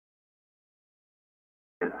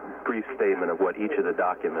brief statement of what each of the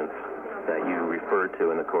documents that you referred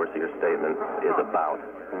to in the course of your statement is about.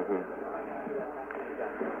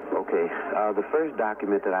 Okay. The first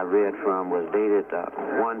document that I read from was dated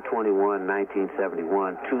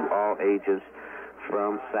 1/21/1971 to all agents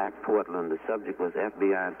from SAC Portland. The subject was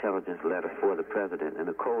FBI intelligence letter for the president, and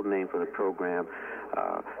the code name for the program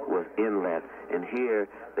was Inlet. And here,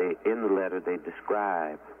 in the letter, they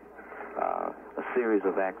describe a series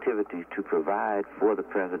of activities to provide for the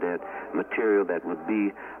president material that would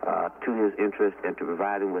be to his interest and to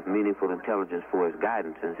provide him with meaningful intelligence for his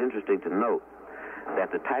guidance. And it's interesting to note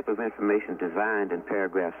that the type of information designed in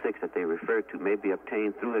paragraph 6 that they refer to may be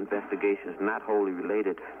obtained through investigations not wholly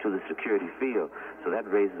related to the security field. So that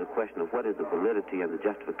raises a question of what is the validity and the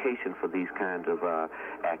justification for these kinds of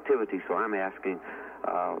activities. So I'm asking,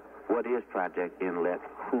 what is Project Inlet?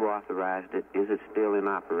 Who authorized it? Is it still in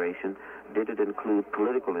operation? Did it include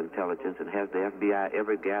political intelligence? And has the FBI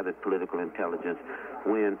ever gathered political intelligence?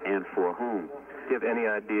 When and for whom? Do you have any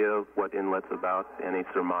idea of what Inlet's about? Any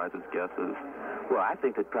surmises, guesses? Well, I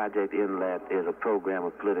think that Project Inlet is a program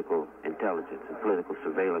of political intelligence and political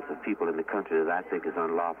surveillance of people in the country that I think is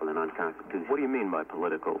unlawful and unconstitutional. What do you mean by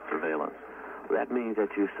political surveillance? Well, that means that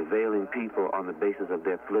you're surveilling people on the basis of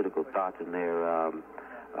their political thoughts and their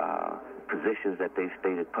positions that they've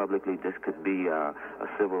stated publicly. This could be a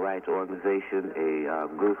civil rights organization, a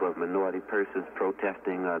group of minority persons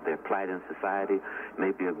protesting their plight in society,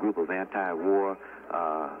 maybe a group of anti-war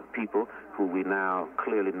people who we now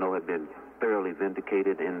clearly know have been thoroughly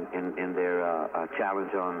vindicated in their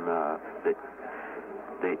challenge on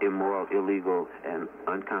the immoral, illegal, and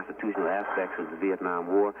unconstitutional aspects of the Vietnam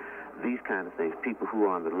War. These kind of things, people who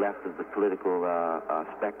are on the left of the political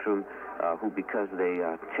spectrum, who because they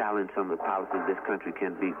challenge some of the policies of this country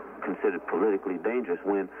can be considered politically dangerous,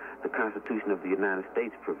 when the Constitution of the United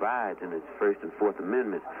States provides in its First and Fourth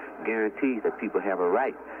Amendments guarantees that people have a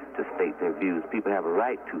right to state their views. People have a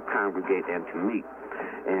right to congregate and to meet.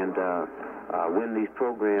 And when these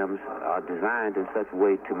programs are designed in such a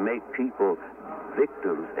way to make people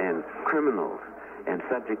victims and criminals and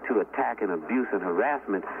subject to attack and abuse and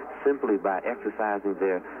harassment simply by exercising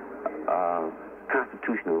their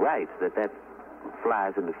constitutional rights, that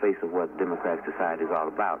flies in the face of what democratic society is all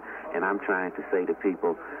about. And I'm trying to say to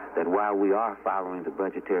people that while we are following the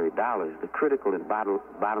budgetary dollars, the critical and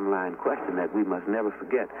bottom line question that we must never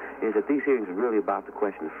forget is that these hearings are really about the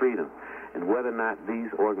question of freedom, and whether or not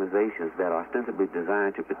these organizations that are ostensibly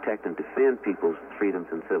designed to protect and defend people's freedoms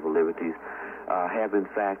and civil liberties have in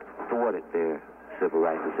fact thwarted their civil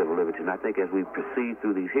rights and civil liberties. And I think as we proceed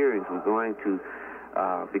through these hearings, we're going to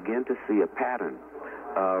begin to see a pattern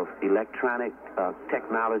of electronic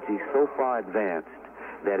technology so far advanced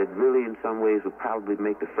that it really in some ways would probably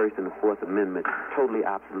make the First and the Fourth Amendment totally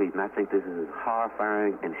obsolete. And I think this is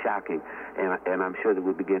horrifying and shocking, and I'm sure that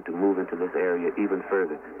we'll begin to move into this area even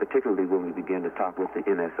further, particularly when we begin to talk with the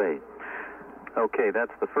NSA. Okay,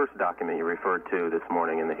 that's the first document you referred to this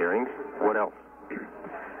morning in the hearings. What else?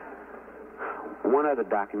 One other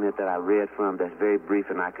document that I read from that's very brief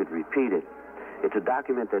and I could repeat it. It's a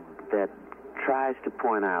document that tries to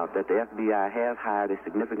point out that the FBI has hired a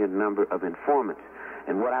significant number of informants.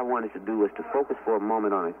 And what I wanted to do was to focus for a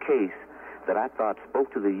moment on a case that I thought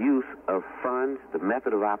spoke to the use of funds, the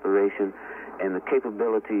method of operation, and the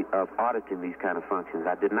capability of auditing these kind of functions.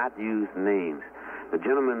 I did not use names. The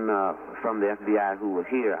gentlemen from the FBI who were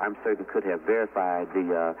here, I'm certain, could have verified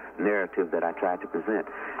the narrative that I tried to present.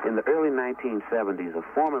 In the early 1970s, a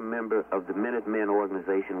former member of the Minutemen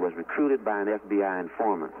organization was recruited by an FBI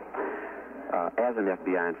informant. As an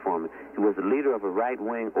FBI informant. He was the leader of a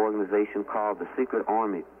right-wing organization called the Secret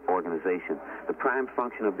Army Organization. The prime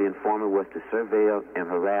function of the informant was to surveil and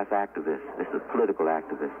harass activists. This is a political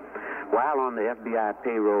activist. While on the FBI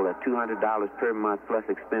payroll at $200 per month plus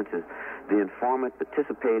expenses, the informant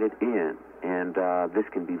participated in, and this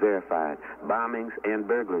can be verified, bombings and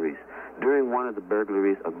burglaries. During one of the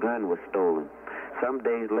burglaries, a gun was stolen. Some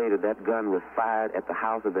days later, that gun was fired at the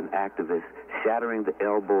house of an activist, shattering the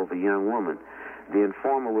elbow of a young woman. The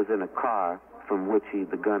informer was in a car from which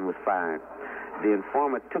the gun was fired. The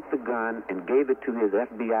informant took the gun and gave it to his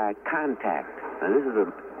FBI contact. Now, this is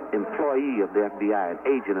an employee of the FBI, an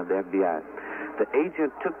agent of the FBI. The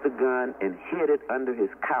agent took the gun and hid it under his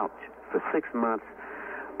couch for 6 months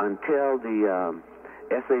until the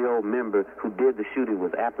SAO member who did the shooting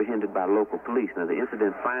was apprehended by local police. Now, the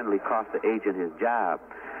incident finally cost the agent his job.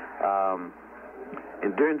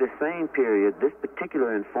 And during the same period, this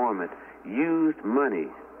particular informant used money,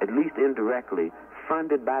 at least indirectly,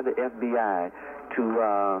 funded by the FBI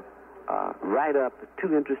to write up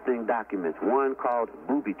 2 interesting documents. One called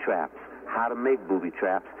Booby Traps, how to make booby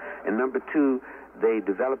traps, And number two, they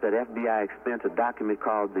developed at FBI expense a document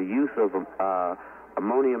called the use of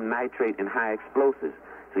ammonium nitrate in high explosives.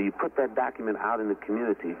 So you put that document out in the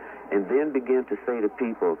community and then begin to say to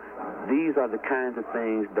people, these are the kinds of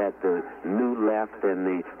things that the new left and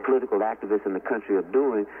the political activists in the country are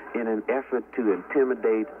doing in an effort to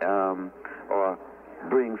intimidate or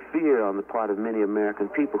bring fear on the part of many American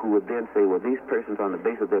people, who would then say, well, these persons on the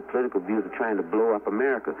basis of their political views are trying to blow up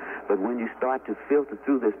America. But when you start to filter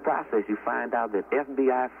through this process, you find out that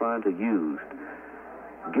FBI funds are used,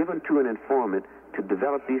 given to an informant, to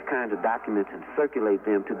develop these kinds of documents and circulate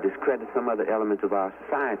them to discredit some other elements of our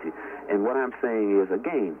society. And what I'm saying is,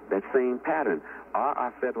 again, that same pattern. Are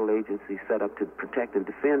our federal agencies set up to protect and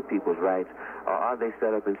defend people's rights, or are they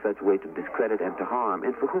set up in such a way to discredit and to harm?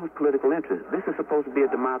 And for whose political interest? This is supposed to be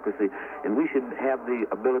a democracy, and we should have the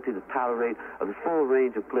ability to tolerate the full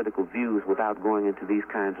range of political views without going into these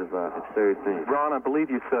kinds of absurd things. Ron, I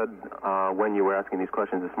believe you said when you were asking these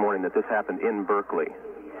questions this morning that this happened in Berkeley.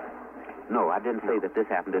 No, I didn't say that this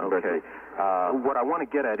happened in Berkeley. What I want to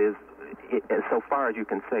get at is, so far as you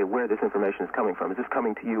can say, where this information is coming from. Is this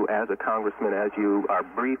coming to you as a congressman, as you are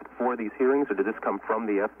briefed for these hearings, or did this come from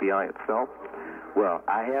the FBI itself? Well,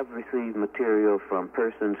 I have received material from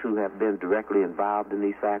persons who have been directly involved in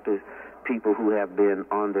these factors, people who have been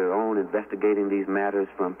on their own investigating these matters,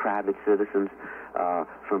 from private citizens,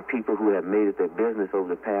 from people who have made it their business over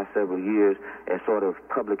the past several years as sort of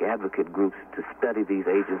public advocate groups to study these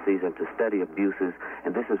agencies and to study abuses.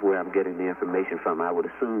 And this is where I'm getting the information from. I would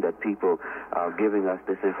assume that people are giving us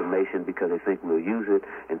this information because they think we'll use it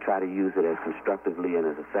and try to use it as constructively and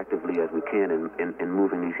as effectively as we can in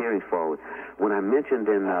moving these hearings forward. When I mentioned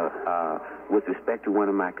with respect to one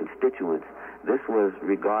of my constituents, this was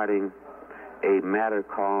regarding a matter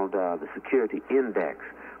called the Security Index,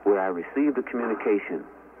 where I received a communication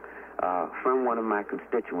from one of my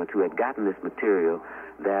constituents who had gotten this material,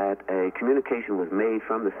 that a communication was made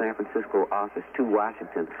from the San Francisco office to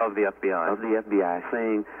Washington of the FBI,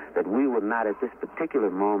 saying that we would not at this particular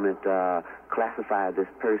moment classify this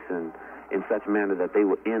person in such a manner that they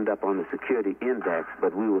would end up on the Security Index,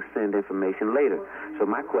 but we will send information later. So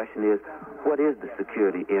my question is, what is the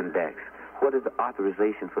Security Index? What is the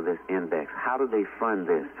authorization for this index? How do they fund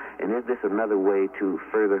this? And is this another way to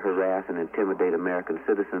further harass and intimidate American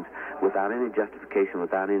citizens without any justification,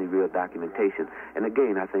 without any real documentation? And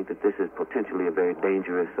again, I think that this is potentially a very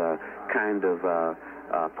dangerous kind of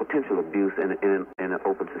potential abuse in an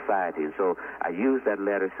open society. And so I use that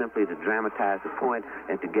letter simply to dramatize the point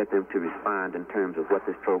and to get them to respond in terms of what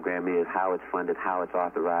this program is, how it's funded, how it's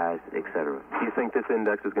authorized, etc. Do you think this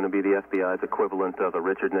index is going to be the FBI's equivalent of a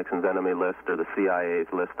Richard Nixon's enemy list or the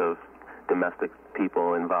CIA's list of domestic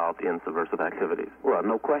people involved in subversive activities? Well,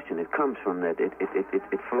 no question. It comes from that.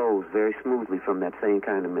 It flows very smoothly from that same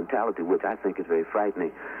kind of mentality, which I think is very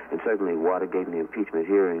frightening. And certainly Watergate and the impeachment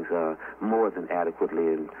hearings more than adequately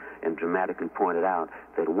and dramatically pointed out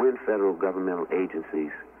that when federal governmental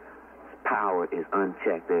agencies' power is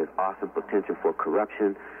unchecked, there's awesome potential for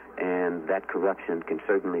corruption, and that corruption can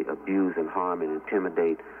certainly abuse and harm and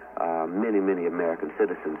intimidate many, many American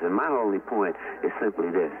citizens. And my only point is simply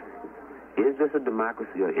this. Is this a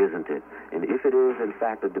democracy or isn't it? And if it is, in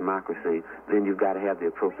fact, a democracy, then you've got to have the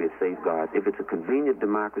appropriate safeguards. If it's a convenient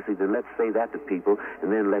democracy, then let's say that to people, and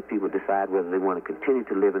then let people decide whether they want to continue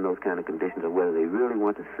to live in those kind of conditions or whether they really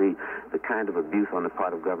want to see the kind of abuse on the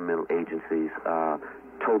part of governmental agencies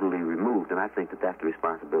totally removed. And I think that that's the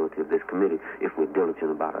responsibility of this committee if we're diligent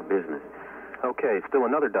about our business. Okay, still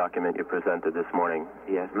another document you presented this morning.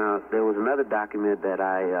 Yes, now, there was another document that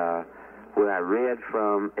where I read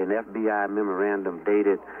from an FBI memorandum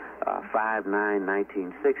dated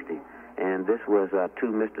 5/9/1960, and this was to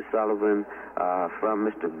Mr. Sullivan from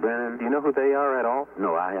Mr. Brennan. Do you know who they are at all?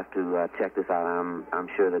 No, I have to check this out. I'm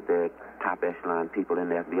sure that they're top echelon people in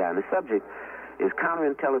the FBI. And the subject is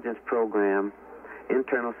counterintelligence program,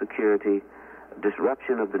 internal security,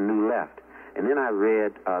 disruption of the new left. And then I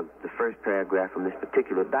read the first paragraph from this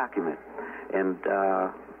particular document, and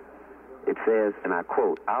it says, and I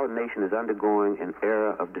quote, "Our nation is undergoing an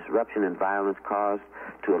era of disruption and violence caused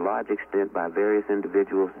to a large extent by various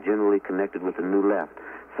individuals generally connected with the new left.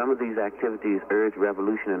 Some of these activities urge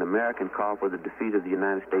revolution in America and call for the defeat of the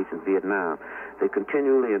United States in Vietnam. They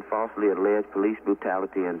continually and falsely allege police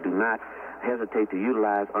brutality and do not hesitate to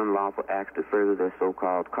utilize unlawful acts to further their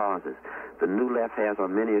so-called causes. The New Left has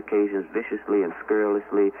on many occasions viciously and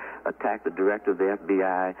scurrilously attacked the director of the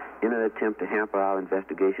FBI in an attempt to hamper our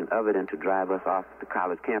investigation of it and to drive us off the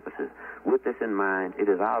college campuses. With this in mind, it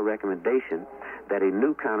is our recommendation that a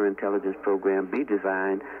new counterintelligence program be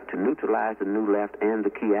designed to neutralize the New Left and the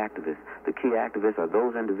key activists. The key activists are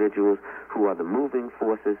those individuals who are the moving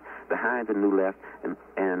forces behind the New Left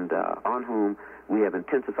and on whom we have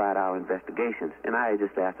intensified our investigations. And I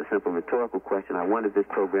just asked a simple rhetorical question. I wondered if this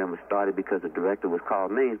program was started because the director was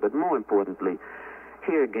called names, but more importantly,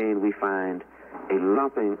 here again we find a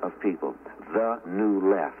lumping of people, the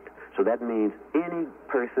New Left. So that means any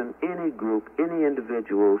person, any group, any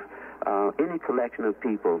individuals, any collection of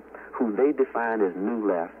people who they define as New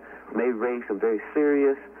Left may raise some very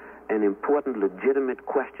serious and important, legitimate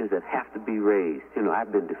questions that have to be raised. You know,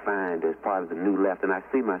 I've been defined as part of the New Left, and I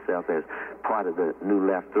see myself as part of the New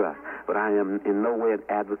Left thrust. But I am in no way an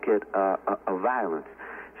advocate of violence.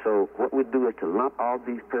 So what we do is to lump all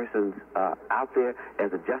these persons out there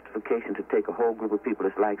as a justification to take a whole group of people.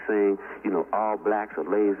 It's like saying, you know, all blacks are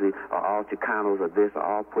lazy, or all Chicanos are this, or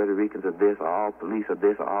all Puerto Ricans are this, or all police are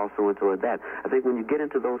this, or all so-and-so are that. I think when you get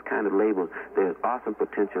into those kind of labels, there's awesome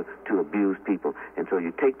potential to abuse people. And so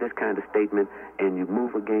you take this kind of statement and you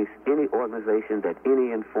move against any organization that any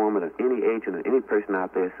informant or any agent or any person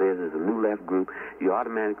out there says is a New Left group. You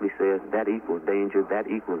automatically say that equals danger, that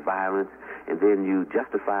equals violence, and then you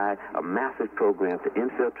justify a massive program to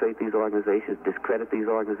infiltrate these organizations, discredit these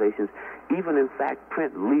organizations, even in fact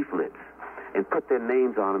print leaflets and put their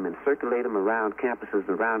names on them and circulate them around campuses,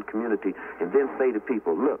 around community, and then say to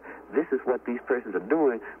people, look, this is what these persons are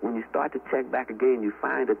doing. When you start to check back again, you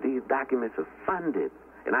find that these documents are funded.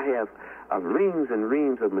 And I have reams and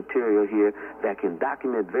reams of material here that can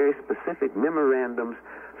document very specific memorandums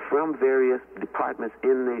from various departments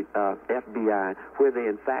in the FBI where they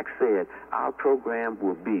in fact said our program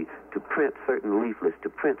will be to print certain leaflets, to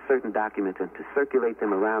print certain documents, and to circulate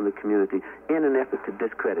them around the community in an effort to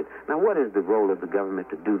discredit. Now, what is the role of the government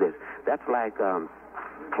to do this? That's like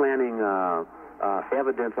planning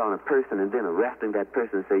evidence on a person and then arresting that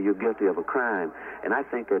person and say you're guilty of a crime. And I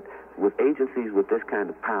think that with agencies with this kind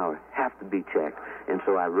of power have to be checked. And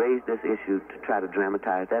so I raised this issue to try to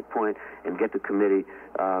dramatize that point and get the committee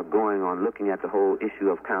going on looking at the whole issue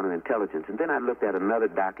of counterintelligence. And then I looked at another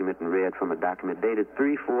document and read from a document dated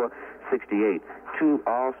 3/4/68 to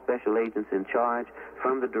all special agents in charge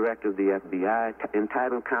from the director of the FBI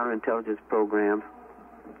entitled Counterintelligence Programs,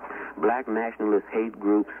 Black Nationalist Hate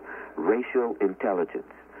Groups, Racial Intelligence.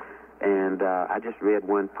 And I just read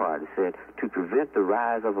one part. It said, to prevent the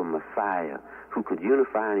rise of a messiah who could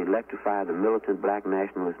unify and electrify the militant black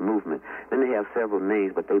nationalist movement. Then they have several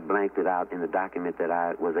names, but they blanked it out in the document that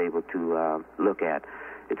I was able to look at.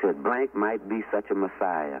 It said, blank might be such a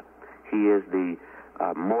messiah. He is the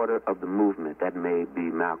mortar of the movement. That may be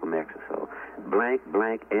Malcolm X or so. Blank,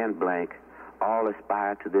 blank, and blank all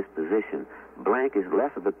aspire to this position. Blank is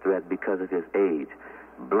less of a threat because of his age.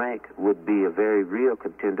 Blank would be a very real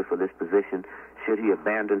contender for this position should he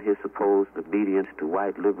abandon his supposed obedience to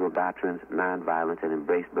white liberal doctrines, nonviolence, and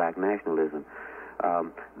embrace black nationalism.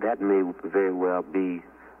 That may very well be,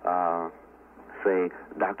 say,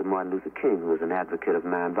 Dr. Martin Luther King, who was an advocate of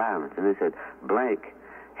nonviolence. And they said, blank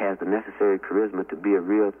has the necessary charisma to be a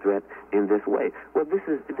real threat in this way. Well, this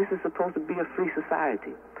is supposed to be a free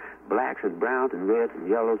society. Blacks and browns and reds and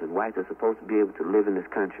yellows and whites are supposed to be able to live in this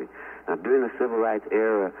country. Now, during the Civil Rights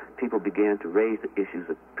era, people began to raise the issues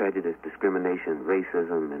of prejudice, discrimination,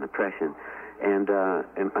 racism, and oppression. And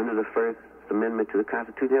under the First Amendment to the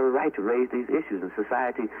Constitution, they have a right to raise these issues, and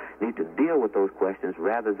society needs to deal with those questions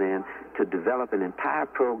rather than to develop an entire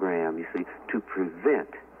program, you see, to prevent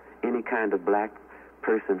any kind of black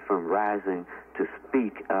person from rising to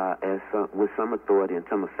speak with some authority and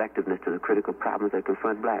some effectiveness to the critical problems that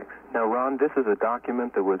confront blacks. Now, Ron, this is a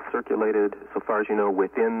document that was circulated, so far as you know,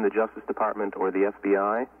 within the Justice Department or the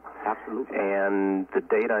FBI? Absolutely. And the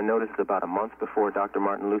date I noticed is about a month before Dr.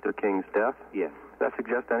 Martin Luther King's death? Yes. Does that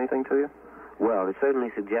suggest anything to you? Well, it certainly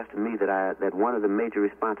suggests to me that one of the major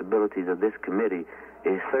responsibilities of this committee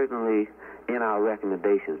is certainly in our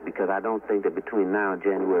recommendations, because I don't think that between now and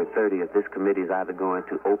January 30th, this committee is either going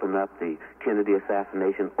to open up the Kennedy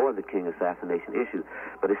assassination or the King assassination issue.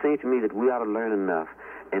 But it seems to me that we ought to learn enough.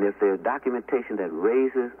 And if there's documentation that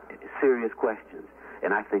raises serious questions,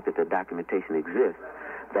 and I think that the documentation exists,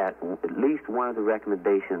 that at least one of the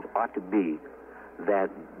recommendations ought to be that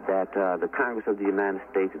the Congress of the United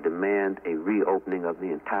States demand a reopening of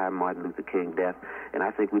the entire Martin Luther King death. And I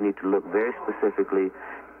think we need to look very specifically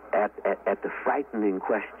at the frightening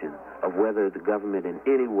question of whether the government in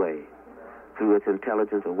any way through its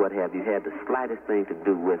intelligence or what have you, had the slightest thing to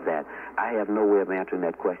do with that? I have no way of answering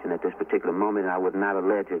that question at this particular moment, and I would not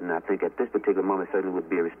allege it, and I think at this particular moment certainly would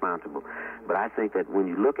be irresponsible. But I think that when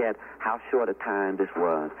you look at how short a time this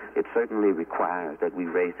was, it certainly requires that we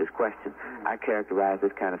raise this question. I characterize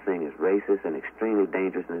this kind of thing as racist and extremely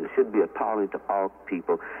dangerous, and it should be appalling to all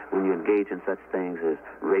people when you engage in such things as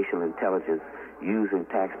racial intelligence, using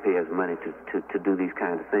taxpayers' money to do these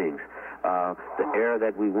kinds of things. The era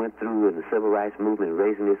that we went through in the civil rights movement,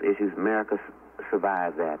 raising these issues, America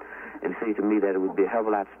survived that. And it seems to me that it would be a hell of a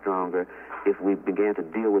lot stronger if we began to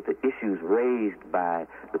deal with the issues raised by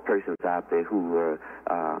the persons out there who were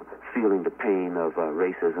feeling the pain of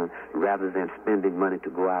racism, rather than spending money to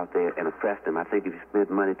go out there and oppress them. I think if you spend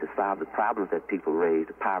money to solve the problems that people raise,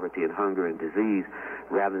 poverty and hunger and disease,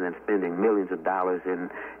 rather than spending millions of dollars in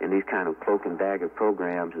these kind of cloak and dagger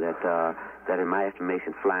programs that in my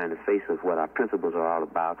estimation fly in the face of what our principles are all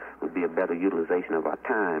about, would be a better utilization of our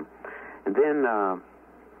time. And then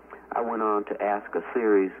I went on to ask a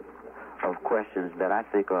series of questions that I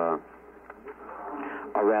think are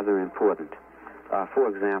rather important. For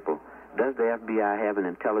example, does the FBI have an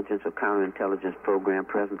intelligence or counterintelligence program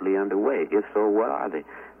presently underway? If so, what are they?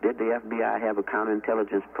 Did the FBI have a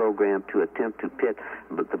counterintelligence program to attempt to pit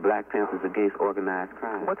the Black Panthers against organized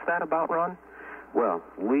crime? What's that about, Ron? Well,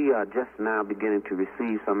 we are just now beginning to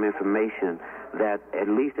receive some information that at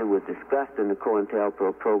least it was discussed in the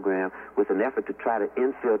COINTELPRO program with an effort to try to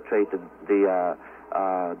infiltrate the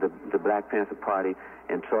Black Panther Party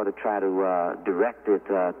and sort of try to direct it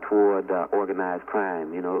toward organized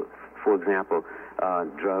crime. You know, for example,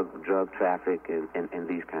 drug traffic and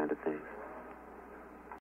these kind of things.